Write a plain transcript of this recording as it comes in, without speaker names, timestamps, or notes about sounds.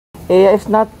Eya, if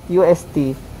not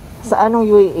UST, sa anong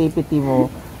UAAPT mo?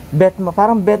 Bet mo,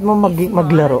 parang bet mo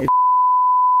maglaro.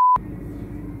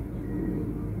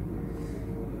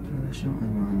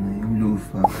 Yung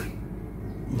lufa.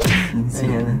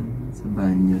 Ayan. Sa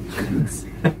banyo.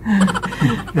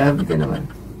 Grabe ka naman.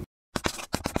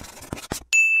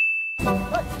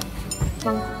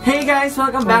 Hey guys,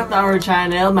 welcome back to our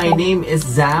channel. My name is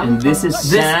Zam. And this is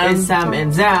Sam. This is Sam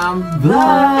and Zam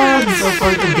Vlogs. So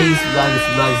for today's vlog, is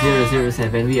vlog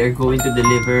 007. We are going to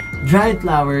deliver dried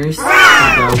flowers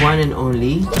to the one and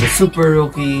only, the super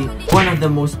rookie, one of the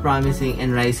most promising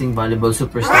and rising volleyball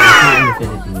superstars here in the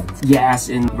Philippines. Yes,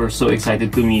 and we're so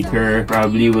excited to meet her.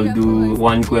 Probably we'll do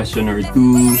one question or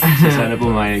two. So sana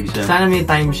pumayag siya. Sana may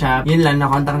time siya. Yun lang,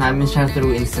 nakontak namin siya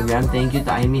through Instagram. Thank you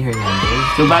to Amy Hernandez.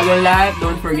 So bago lahat,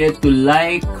 don't forget to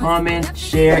like, comment,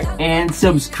 share, and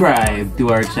subscribe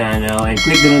to our channel. And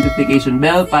click the notification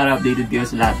bell para updated kayo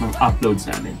sa lahat ng uploads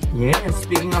namin. Yes,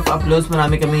 speaking of uploads,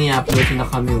 marami kami i-upload in the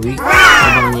coming week.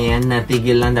 Sabang niya yan,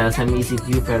 natigil lang dahil sa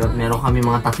ECQ, pero meron kami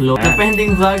mga taklo na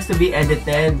pending vlogs to be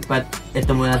edited. But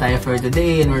ito muna tayo for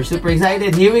today and we're super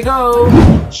excited. Here we go!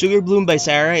 Sugarbloom by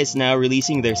Sarah is now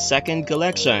releasing their second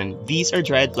collection. These are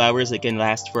dried flowers that can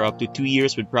last for up to 2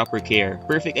 years with proper care.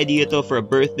 Perfect idea to for a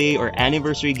birthday or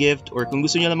anniversary gift, or kung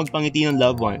gusto nyo lang magpangiti ng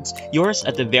loved ones. Yours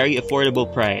at a very affordable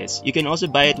price. You can also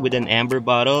buy it with an amber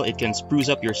bottle. It can spruce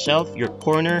up your shelf, your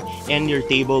corner, and your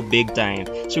table big time.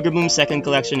 Sugarbloom's second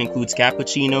collection includes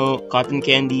cappuccino, cotton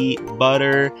candy,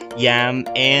 butter, yam,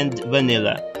 and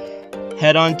vanilla.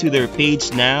 Head on to their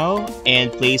page now and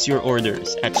place your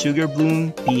orders at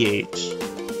Sugarbloom Ph.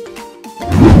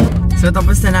 So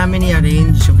tapos na namin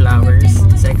i-arrange yung flowers.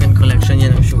 Second collection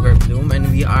yan ng Sugarbloom, and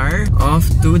we are off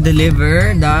to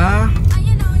deliver the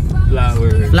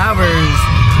Flowers. Flower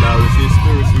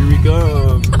sisters, here we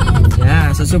come.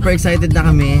 Yeah, so super excited na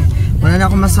kami. Wala na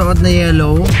akong masuot na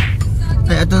yellow.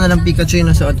 Ay, ito na lang Pikachu yung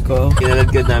nasuot ko.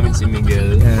 Kinaladkad namin si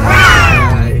Miguel.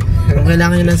 Kung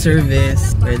kailangan nyo ng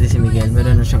service, pwede si Miguel.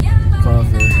 Meron na siyang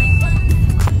cover.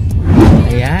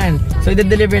 Ayan. So,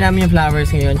 i-deliver namin yung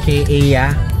flowers ngayon kay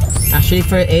Eya. Actually,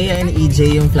 for Eya and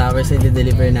EJ yung flowers na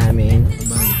i-deliver namin.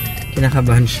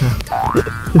 Kinakabahan siya.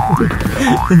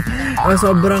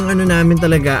 Sobrang ano namin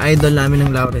talaga, idol namin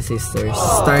ng Laure sisters.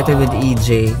 Started with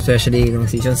EJ, especially nung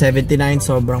season 79,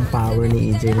 sobrang power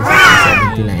ni EJ nung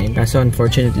season 79. Kaso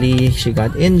unfortunately, she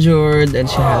got injured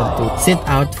and she had to sit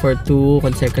out for 2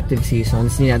 consecutive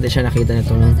seasons. Hindi natin siya nakita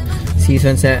nitong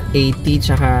season sa 80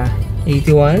 tsaka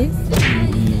 81.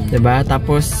 Diba?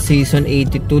 Tapos season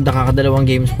 82, nakakadalawang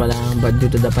games pa lang, but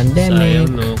due to the pandemic.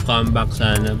 Sayang, no? Comeback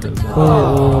sana.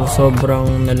 Oo,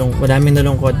 sobrang maraming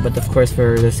nalungkot, but of course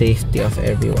for the safety of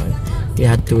everyone, we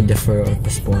had to defer or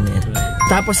postpone it.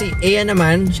 Tapos si Eya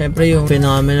naman, syempre yung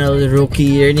phenomenal rookie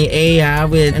year ni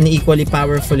Eya with an equally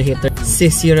powerful hitter,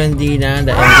 Sissy Randina,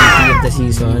 the MVP of the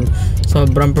season.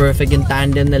 Sobrang perfect yung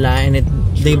tandem nila, and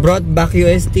they brought back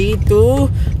UST to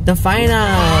the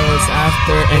finals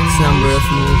after X number of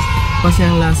years. Kasi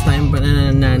ang last time pa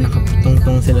na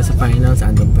nakaputungtong sila sa finals,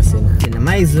 andun pa sila. Sina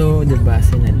Maizo, diba?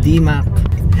 Sina Dimac.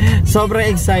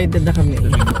 Sobrang excited na kami.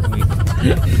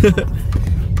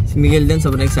 Si Miguel din,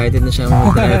 sobrang excited na siya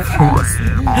mag-drive.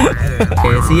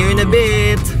 Okay, see you in a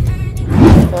bit!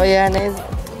 So ayan,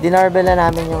 dinarbell na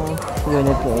namin yung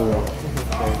unit ni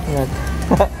Eya.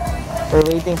 We're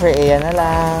waiting for Eya na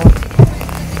lang.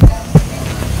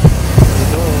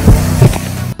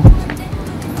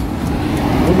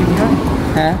 Galing nga.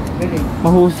 Ha? Galing.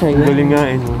 Mahusay. Galing nga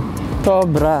eh, no?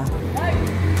 Sobra.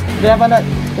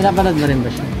 Pinapanood mo rin ba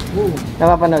siya? Oo.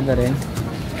 Napapanood mo rin?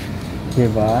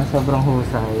 Diba? Sobrang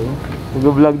husay.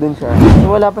 Nag-vlog din siya.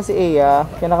 So, wala pa si Eya.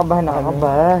 Kaya nakabahan na kami.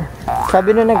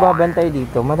 Sabi nung nagbabantay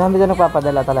dito, madami doon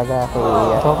nagpapadala talaga kay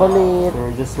Eya. Chocolate,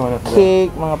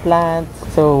 cake, mga plants.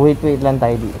 So, wait lang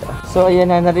tayo dito. So, ayan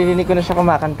na. Naririnig ko na siya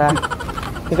kumakanta.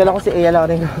 Hindi ko lang kung si Eya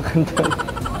Laure yung kumakanta.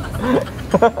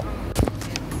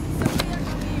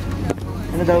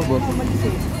 Ano daw, boss?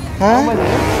 Ha?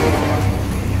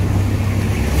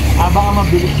 Baka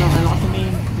mabilis lang. Ano kasi may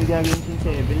gagawin yung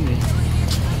 7 eh.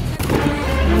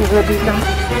 Grabe lang.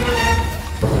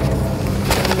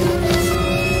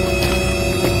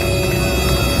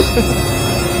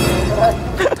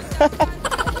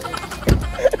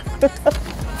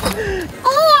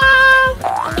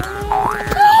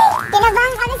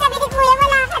 Kinabang kami, sabi ni Kuya,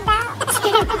 wala ka daw.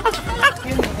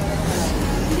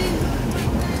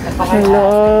 Hello.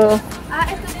 Ito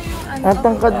na yung ano. Ang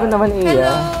tangkad mo naman, Eya.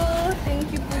 Hello. Thank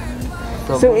you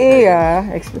po. So, Eya,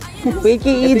 wait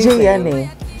kay EJ yan eh.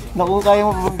 Naku, kaya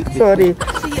mo pa. Sorry.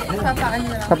 Sige, papaan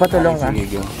mo lang. Papatulong ka.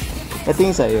 Ito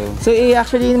yung sa'yo. So,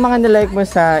 actually, yung mga nilike mo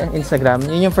sa Instagram,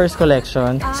 yun yung first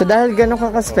collection. So, dahil ganun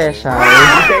ka-special.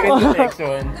 Yung second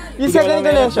collection. Yung second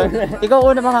collection, ikaw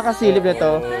una makakasilip na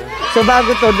to. So,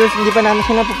 bago to, hindi pa namin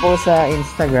siya napopost sa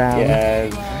Instagram.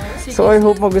 Yes. So, I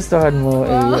hope magustuhan mo.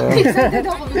 Excited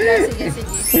ako bigla.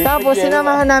 Sige. Tapos,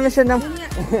 sinamahan namin siya ng...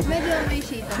 Medyo may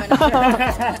shade naman.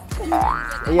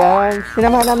 Ayan,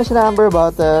 sinamahan namin siya ng amber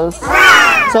bottles.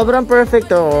 Sobrang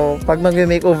perfect to pag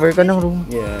mag-makeover ka ng room.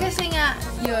 Yeah. Kasi nga,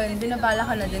 yun, binabala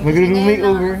ko na din. Mag-room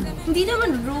makeover? Hindi naman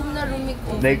room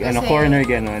makeover. Like, kasi, corner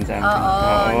gano'n. Oo,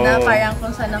 na parang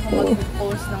kung saan ako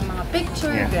mag-post ng mga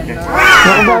picture, gano'n.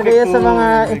 Nakabagay yan sa mga,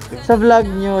 sa vlog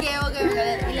nyo. Okay, huwag kayo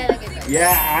ilalagay ko.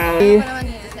 Yeah! Hindi ko naman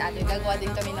dito si ate, gagawa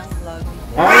din kami ng vlog.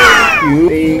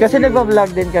 Cute! Kasi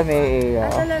nagpa-vlog din kami eh.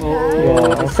 Talaga?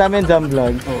 Yeah, sa amin jam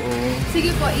vlog.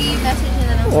 Sige po, i-message nyo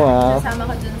na lang. Wow. Kasama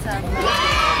ko dun sa vlog.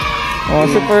 Oh,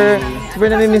 super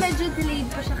namimiss. Medyo delayed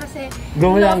pa siya kasi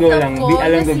Go lang. Di alam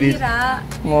ko bit. nasira.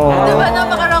 Oh. Diba,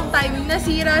 napaka-wrong timing,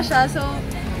 nasira siya. So,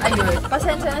 ayun.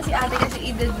 Pasensya na si ate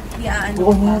kasi i-ano.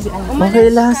 Okay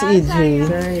lang si EJ.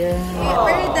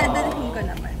 Pero dadalhin ko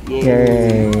naman.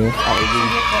 Yay.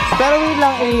 Pero wait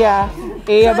lang,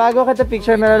 Eya, bago kita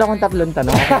picture, meron akong tatlong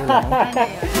tanong. Okay lang.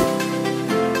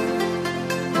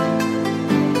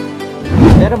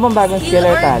 Meron bang bagong skill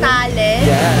or talent?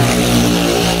 Yeah.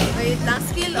 Wait lang,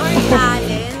 skill or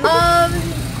talent?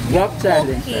 Drop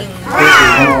challenge. Cooking.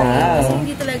 Wow. Kasi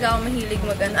hindi talaga ako mahilig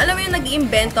mag-ano. Alam mo yung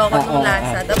nag-iimbento ako ng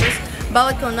lasa. Tapos,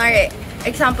 bawat kunwari,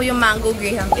 example yung mango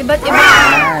graham. Iba't iba.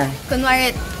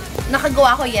 Kunwari,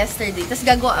 nakagawa ako yesterday. Tapos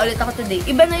gagawa ulit ako today.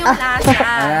 Iba na yung lasa.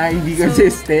 Hindi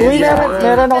consistent. Uy,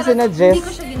 meron ako sinadjust Hindi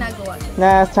ko siya ginagawa.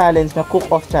 na challenge, na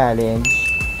cook-off challenge.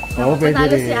 Pwede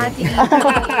Patalo rin. si ate.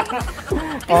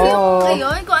 Kasi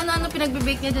ngayon, kung ano-ano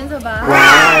pinagbibake niya dyan sa bahay.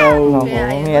 Wow! Kaya,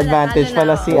 ayun, May advantage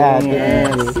pala si ate.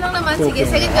 Yes. Lang naman, sige,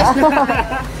 second question.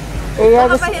 Eya,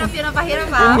 gusto... Napahirap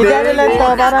ha. Hindi ano lang to,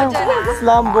 parang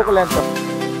slam book lang to.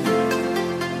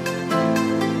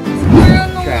 Pero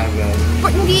nung, Travel.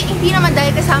 hindi naman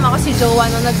dahil kasama ko si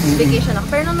Jowa nung nag-vacation ako.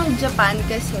 Pero nung Japan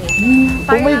kasi,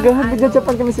 Oh my God,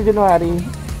 nag-Japan kami sa January.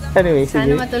 Anyway, sana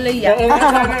sige. matuloy yan.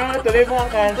 Tuloy mo ang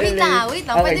cancel. Wait lang.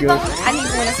 Pwede bang anin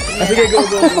ko na sa tingin? Sige,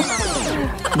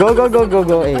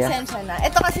 Go, Eya. Pasensya na.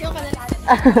 Ito kasi yung kanila.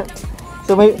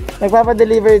 So may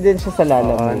nagpapa-deliver din siya sa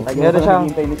Lalabo.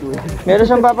 Meron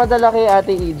siyang papadala kay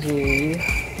Ate EJ.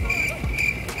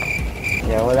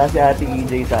 Yeah, wala si Ate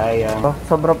EJ sayang. Oh,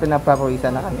 sobrang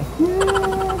pinapapawisan na kami.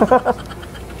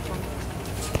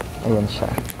 Ayan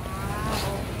siya.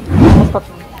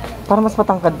 Parang mas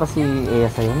matangkad pa si Eya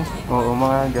sa'yo. Oo,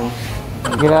 mga gang.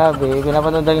 Grabe,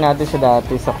 pinapanood lang natin siya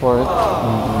dati sa court.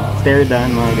 Stare down,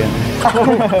 mga gang.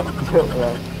 Joke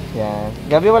lang. Yan.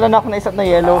 Gabi wala na ako naisip na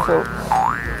yellow, so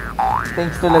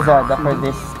thanks to Lazada for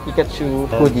this Pikachu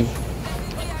hoodie.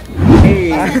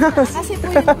 Hey! Kasi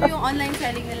po yung online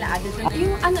selling nila ate.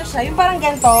 Yung ano siya, yung parang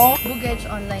ganito.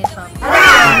 Bugedge online shop.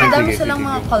 Madami silang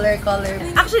mga color.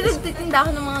 Actually, nagtitinda ako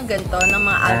ng mga ganito, ng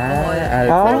mga alcohol.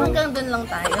 Pero hanggang doon lang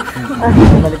tayo.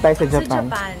 Balik tayo sa Japan.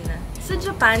 Sa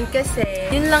Japan kasi,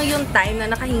 yun lang yung time na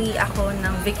nakahingi ako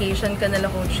ng vacation ka nila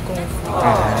Coach Kung Fu.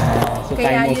 So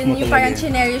Kaya time off yun mo yung talaga. parang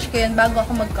cherish ko yun bago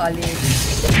ako mag-college.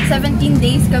 17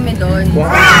 days kami doon.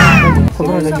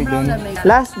 Sobrang lamig doon. lamig.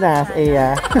 Last na,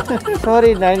 Eya.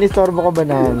 Sorry na, inistorbo ko ba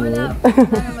namin?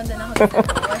 Wala naman din ako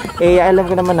dito. Eya, alam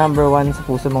ko naman number 1 sa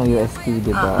puso mong UST,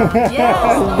 di ba? Yes!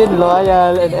 You've been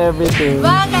loyal and everything.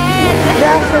 Bakit?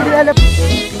 Actually, alam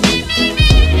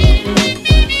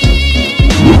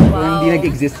Hindi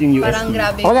nag-exist yung UST. Parang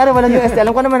grabe. O nga rin, walang UST.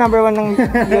 Alam ko naman number 1 ng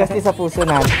UST sa puso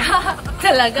natin.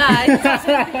 Talaga.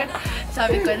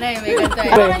 Sabi ko na may ganito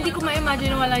eh. Parang hindi ko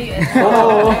ma-imagine walang US.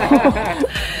 Oo.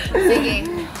 Sige.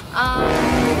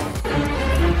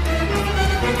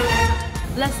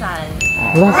 Lasal.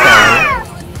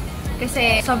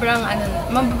 Kasi sobrang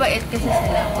mababait kasi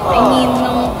sila. I mean,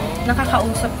 nung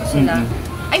nakakausap ko sila.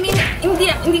 I mean,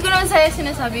 hindi ko naman sa'yo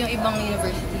sinasabi yung ibang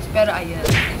universities. Pero ayun.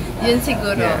 Yun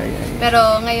siguro.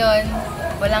 Pero ngayon,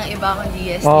 walang iba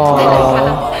kundi yes.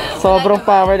 Sobrang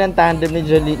power ng tandem ni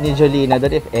Jolina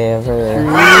doon if ever.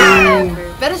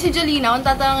 Pero si Jolina, kung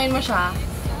tatanungin mo siya,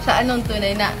 sa anong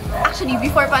tunay na, actually,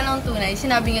 before pa anong tunay,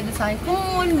 sinabi niya doon sa akin,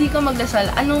 kung hindi ka magdasal,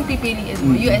 anong pipiliin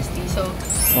mo? UST. So,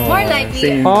 more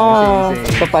likely. Same.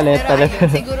 Ito palit Pero talaga.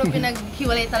 ayun, siguro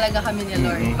pinaghiwalay talaga kami ni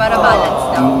Laure para balance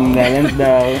daw. Balance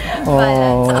daw. Balance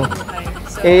ang buhay.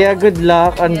 So, Eya, good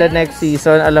luck on the next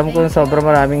season. Alam ko sobrang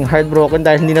maraming heartbroken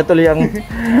dahil hindi natuloy ang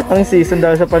season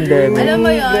dahil sa pandemic. alam mo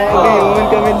yun? Yun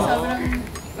kami. Sobrang,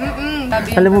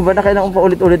 Alam mo ba na kailangan pa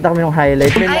ulit-ulit na kami yung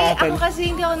highlight? Ay, ako kasi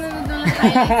hindi ako nanonood ng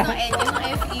highlights ng EJ, ng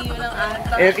FEU, ng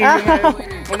FEU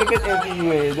malupit FEU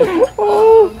eh.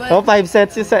 Oh, 5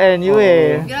 sets yun sa NU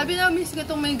eh. Grabe na, miss ko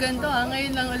itong may ganito ha.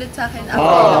 Ngayon lang ulit sa akin. After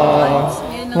ilang months.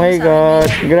 My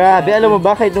God. Grabe. Alam mo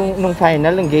ba, kahit nung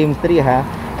final, ng Game 3 ha,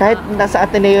 kahit nasa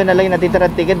Ateneo na lang yung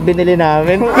natitirang ticket, binili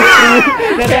namin.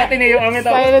 Nasa Ateneo kami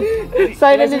tapos.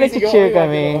 Silently nag-cheer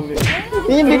kami.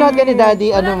 Yun yung binuhat ka ni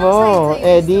Daddy, ano mo,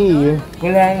 Eddie.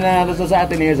 Wala na sa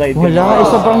Ateneo side. Wala,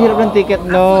 sobrang hirap ng ticket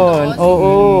nun.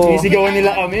 Oo. Sisigawan nila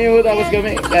kami, tapos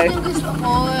kami. Yung gusto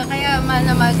ko, kaya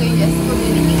manamag ko yung yes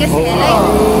community. Kasi like,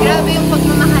 grabe yung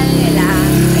pagmamahal nila.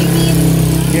 I mean,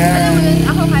 alam mo yun,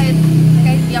 ako kahit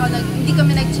hindi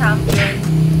kami nag-champion,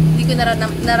 hindi ko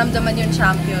naramdaman yung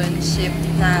championship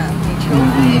na may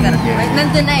trophy.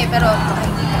 Nandun na eh, pero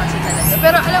hindi ko kasi talaga.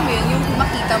 Pero alam mo yun, yung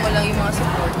makita mo lang yung mga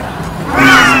suporta.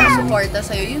 Suporta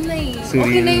sa'yo, yun na eh.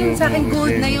 Okay na yun sa akin,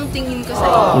 gold na yung tingin ko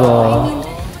sa'yo. I mean,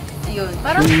 yun.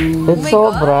 Parang, oh my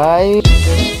God.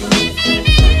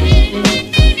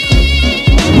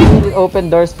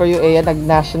 Open doors for you, Eya.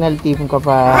 Nag-national team ka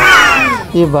pa.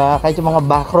 Diba? Kahit yung mga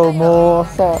back row mo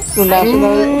sa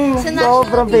national.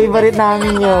 Sobrang favorite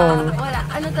namin yun. Wala.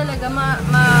 Ano talaga,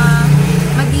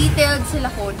 ma-detailed sila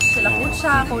coach.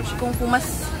 Coach kung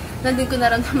mas nandun ko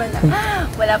naramdaman na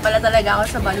wala pala talaga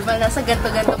ako sa volleyball. Nasa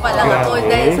ganto-ganto pa lang ako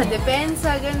dahil sa depensa,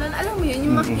 ganun. Alam mo yun,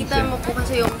 yung makita mo po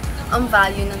kasi yung ang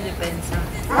value ng depensa.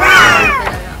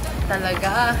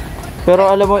 Talaga. Pero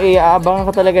alam mo, aabangan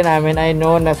ka talaga namin. I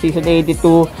know, na season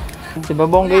 82, diba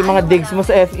bongga yung mga digs mo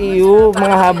sa FEU,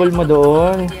 mga habol mo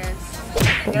doon.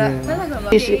 Yes. Talaga ba?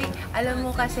 Alam mo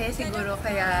kasi siguro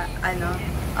kaya,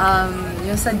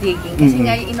 yung sa digging. Kasi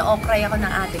nga ino-okray ako ng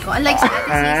ate ko. Unlike sa ate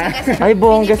Sisi kasi ay,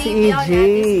 bongga si EJ.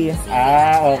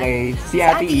 Okay. Si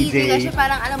ate EJ. Kasi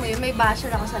parang alam mo yun, may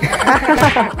basher ako sa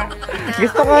lahat.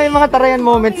 Gusto ko yung mga tarayan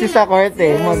moments sa court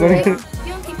eh. Yung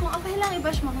tipong, okay lang,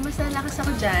 i-bash mo. Kung mas lalakas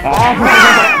ako dyan.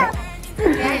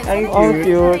 Ang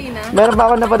cute. Meron ba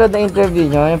ako napanood na interview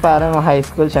nyo? Yung parang high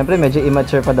school, syempre medyo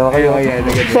immature pa daw kayo.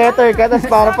 Setter ka, tapos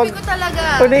parang pag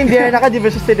na-imbiyerna ka, di ba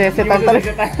siya sinesetan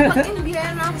talaga? Pag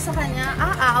imbiyerna ako sa kanya,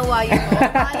 aawayin mo.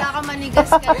 Wala ka manigas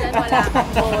ka dyan, wala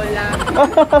kang bola.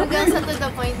 Hanggang sa to the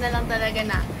point na lang talaga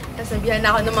na kasabihan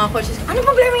na ako ng mga coaches, ano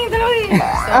problema yung dalawa eh?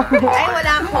 So, ay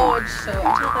wala coach. So,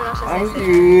 ko lang siya ang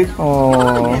cute.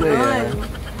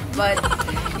 But,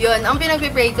 yun, ang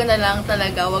pinagpipray ko na lang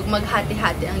talaga, wag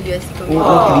maghati-hati ang US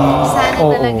community. Sana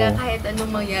talaga kahit anong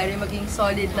mangyari, maging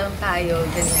solid lang tayo,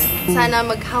 ganyan. Sana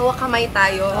maghawak kamay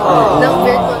tayo ng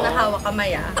virtual na hawak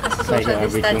kamay kasi social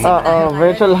distancing tayo.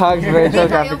 Virtual hugs,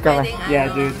 virtual kapit kamay. Yeah,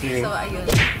 true. So, ayun.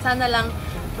 Sana lang,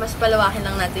 mas palawakin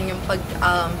lang natin yung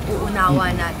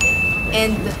pag-uunawa natin.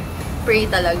 And, pray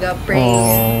talaga, pray.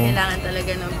 Kailangan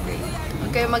talaga ng pray.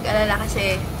 Huwag kayo mag-alala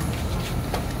kasi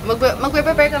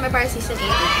magpe-prepare kami para season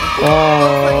 8.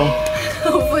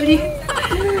 Hopefully.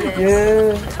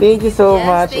 Yeah. Thank you so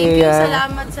much, Eya.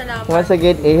 Salamat. Once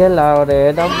again, Eya Laure,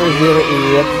 number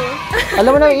 08. Alam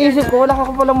mo na, iisip ko, wala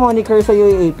ka palang moniker sa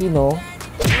UAP, no?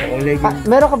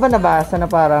 Meron ka ba nabasa na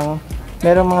parang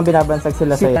merong mga binabansag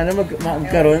sila sa'yo? Sana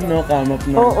magkaroon, no? Come up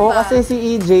na. Oo, kasi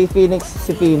si EJ,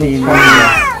 si Phoenix.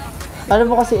 Alam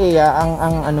mo kasi, Eya,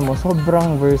 ang ano mo,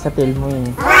 sobrang versatile mo eh.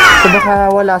 So baka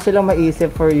wala silang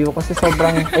maisip for you kasi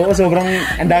sobrang... sobrang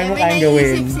ang dami mo kayang gawin.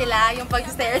 May naisip sila yung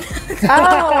pag-stare.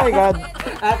 Oh my God!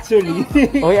 Actually.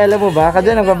 Uy, alam mo ba?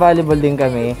 Kasi nagpa-volleyball din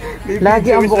kami.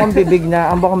 Lagi ang bukang bibig na,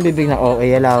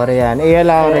 Eya Laure yan. Eya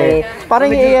Laure.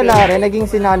 Parang yung Eya Laure, naging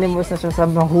synonymous na siya sa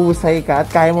mahusay ka at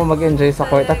kaya mo mag-enjoy sa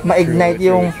court at ma-ignite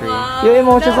yung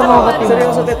emotion sa mga katim.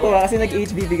 Seryoso totoo kasi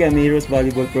nag-HBB kami, Rose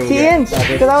Volleyball Program. Si Inch!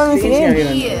 Kasama mo si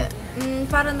Inch.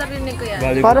 Parang narinig ko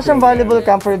yan. Para siyang volleyball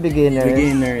camp for beginners.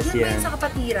 Beginners, yan. Sa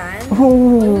Kapatiran?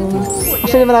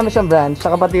 Actually, marami siyang branch.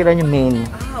 Sa Kapatiran yung main.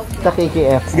 Sa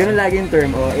KKF. Ganun lagi yung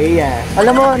term, Eya.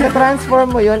 Alam mo,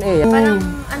 na-transform mo yun, Eya. Parang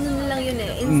ano na lang yun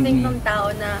eh. Instinct ng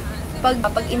tao na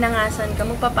pag inangasan ka,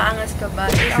 magpapaangas ka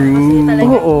ba? True.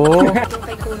 Oo. Yung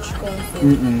kay Coach Kung Fu,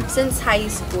 since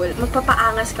high school,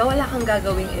 magpapaangas ka, wala kang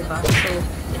gagawing iba. So,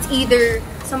 it's either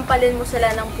sampalin mo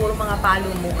sila ng puro mga palo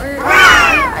mo or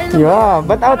yeah,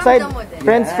 but outside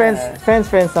friends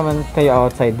naman kayo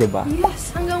outside, di ba?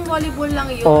 Yes, hanggang volleyball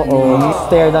lang yun. Oo,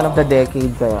 stare down of the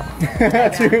decade kaya.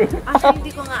 True. Actually,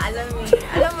 hindi ko nga alam eh.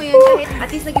 Alam mo yun, kahit at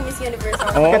least naging Miss Universe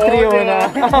ako. Katrio na.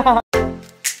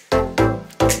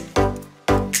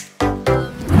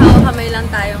 Kamay lang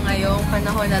tayo ngayong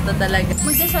panahon na to talaga.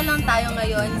 Magdasal lang tayo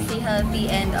ngayon, stay healthy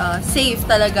and safe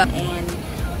talaga. And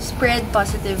spread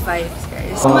positive vibes,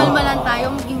 guys. Malmalan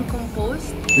tayo, maging composed.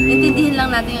 Intindihin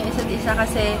lang natin yung isa't isa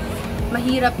kasi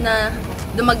mahirap na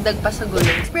dumagdag pa sa gulo.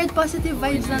 Spread positive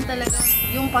vibes lang talaga.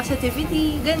 Yung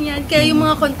positivity, ganyan. Kaya yung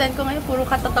mga content ko ngayon, puro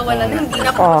katatawanan na. Hindi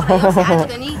na po kayo si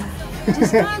Anthony.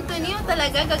 Diyos ko, Anthony, yung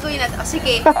talaga gagawin natin. Oh,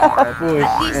 sige.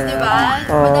 At least, di ba?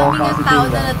 Madaming yung tao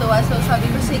na natuwa. So, sabi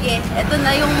ko, sige, eto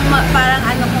na yung parang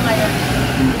ano ko ngayon.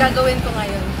 Gagawin ko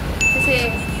ngayon. Kasi,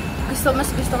 mas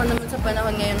gusto ko naman sa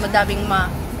panahon ngayon, madaming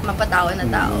mapatawa na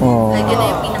tao. Like, yun na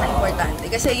yung pinaka-importante.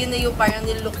 Kasi yun na yung parang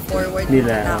nilook forward ng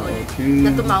mga tao. Na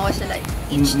tumawa sila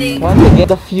each day. Once again,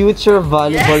 the future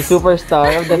volleyball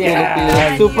superstar of the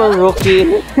Philippines. Super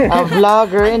rookie. A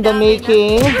vlogger in the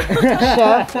making.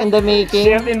 Chef in the making.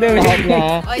 Chef in the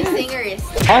making. Oy, singerist.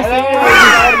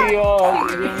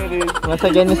 Once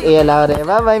again, Miss Eya Laure.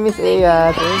 Bye-bye, Miss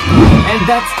Eya. And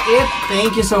that's it.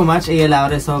 Thank you so much, Eya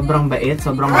Laure. Sobrang bait,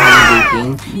 sobrang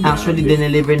validating. Actually,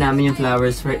 dineliver namin yung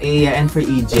flowers for Eya and for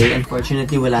EJ.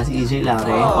 Unfortunately, wala si EJ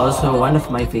Laure. Also, one of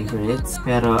my favorites.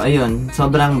 Pero, ayun,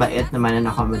 sobrang bait naman and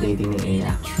accommodating ni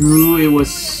Eya. True, it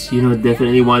was,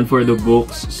 definitely one for the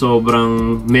books.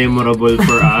 Sobrang memorable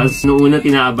for us. Noong una,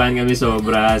 tinaaban kami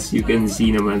sobra, as you can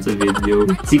see naman sa video.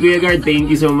 Si Kuya Guard,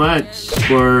 thank you so much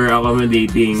for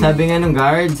accommodating. Sabi nga nung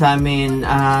guard sa amin,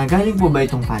 galing po ba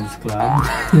itong fans club?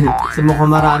 So mukhang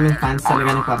maraming fans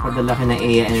talaga nagpapadala kina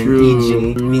Eya and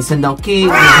EJ. Minsan daw cake,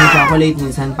 minsan chocolate,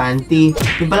 minsan panty.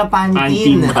 Yung pala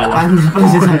pantin. Pantin pala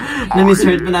siya.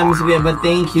 Na-misheard pa namin si Kuya. But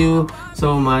thank you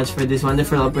so much for this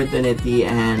wonderful opportunity.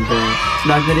 And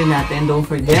vlog na rin natin. Don't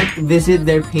forget, visit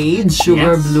their page,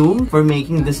 Sugarbloom, for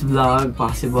making this vlog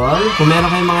possible. Kung meron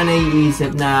kayong mga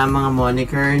naiisip na mga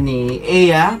moniker ni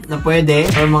Eya na pwede,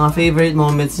 or mga favorite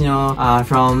moments nyo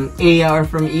from Eya or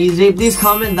from EJ, please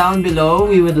comment down below.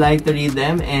 We would like to read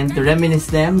them and to reminisce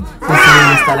them kasi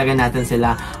reminisce talaga natin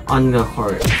sila on the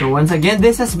court. So once again,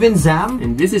 this has been Zam.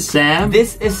 And this is Sam.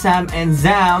 This is Sam and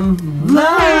Zam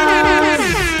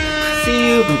Vlogs!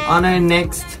 See you on our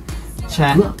next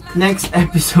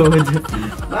episode.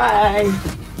 Bye!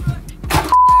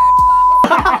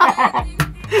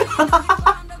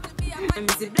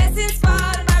 Blessings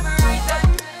fall.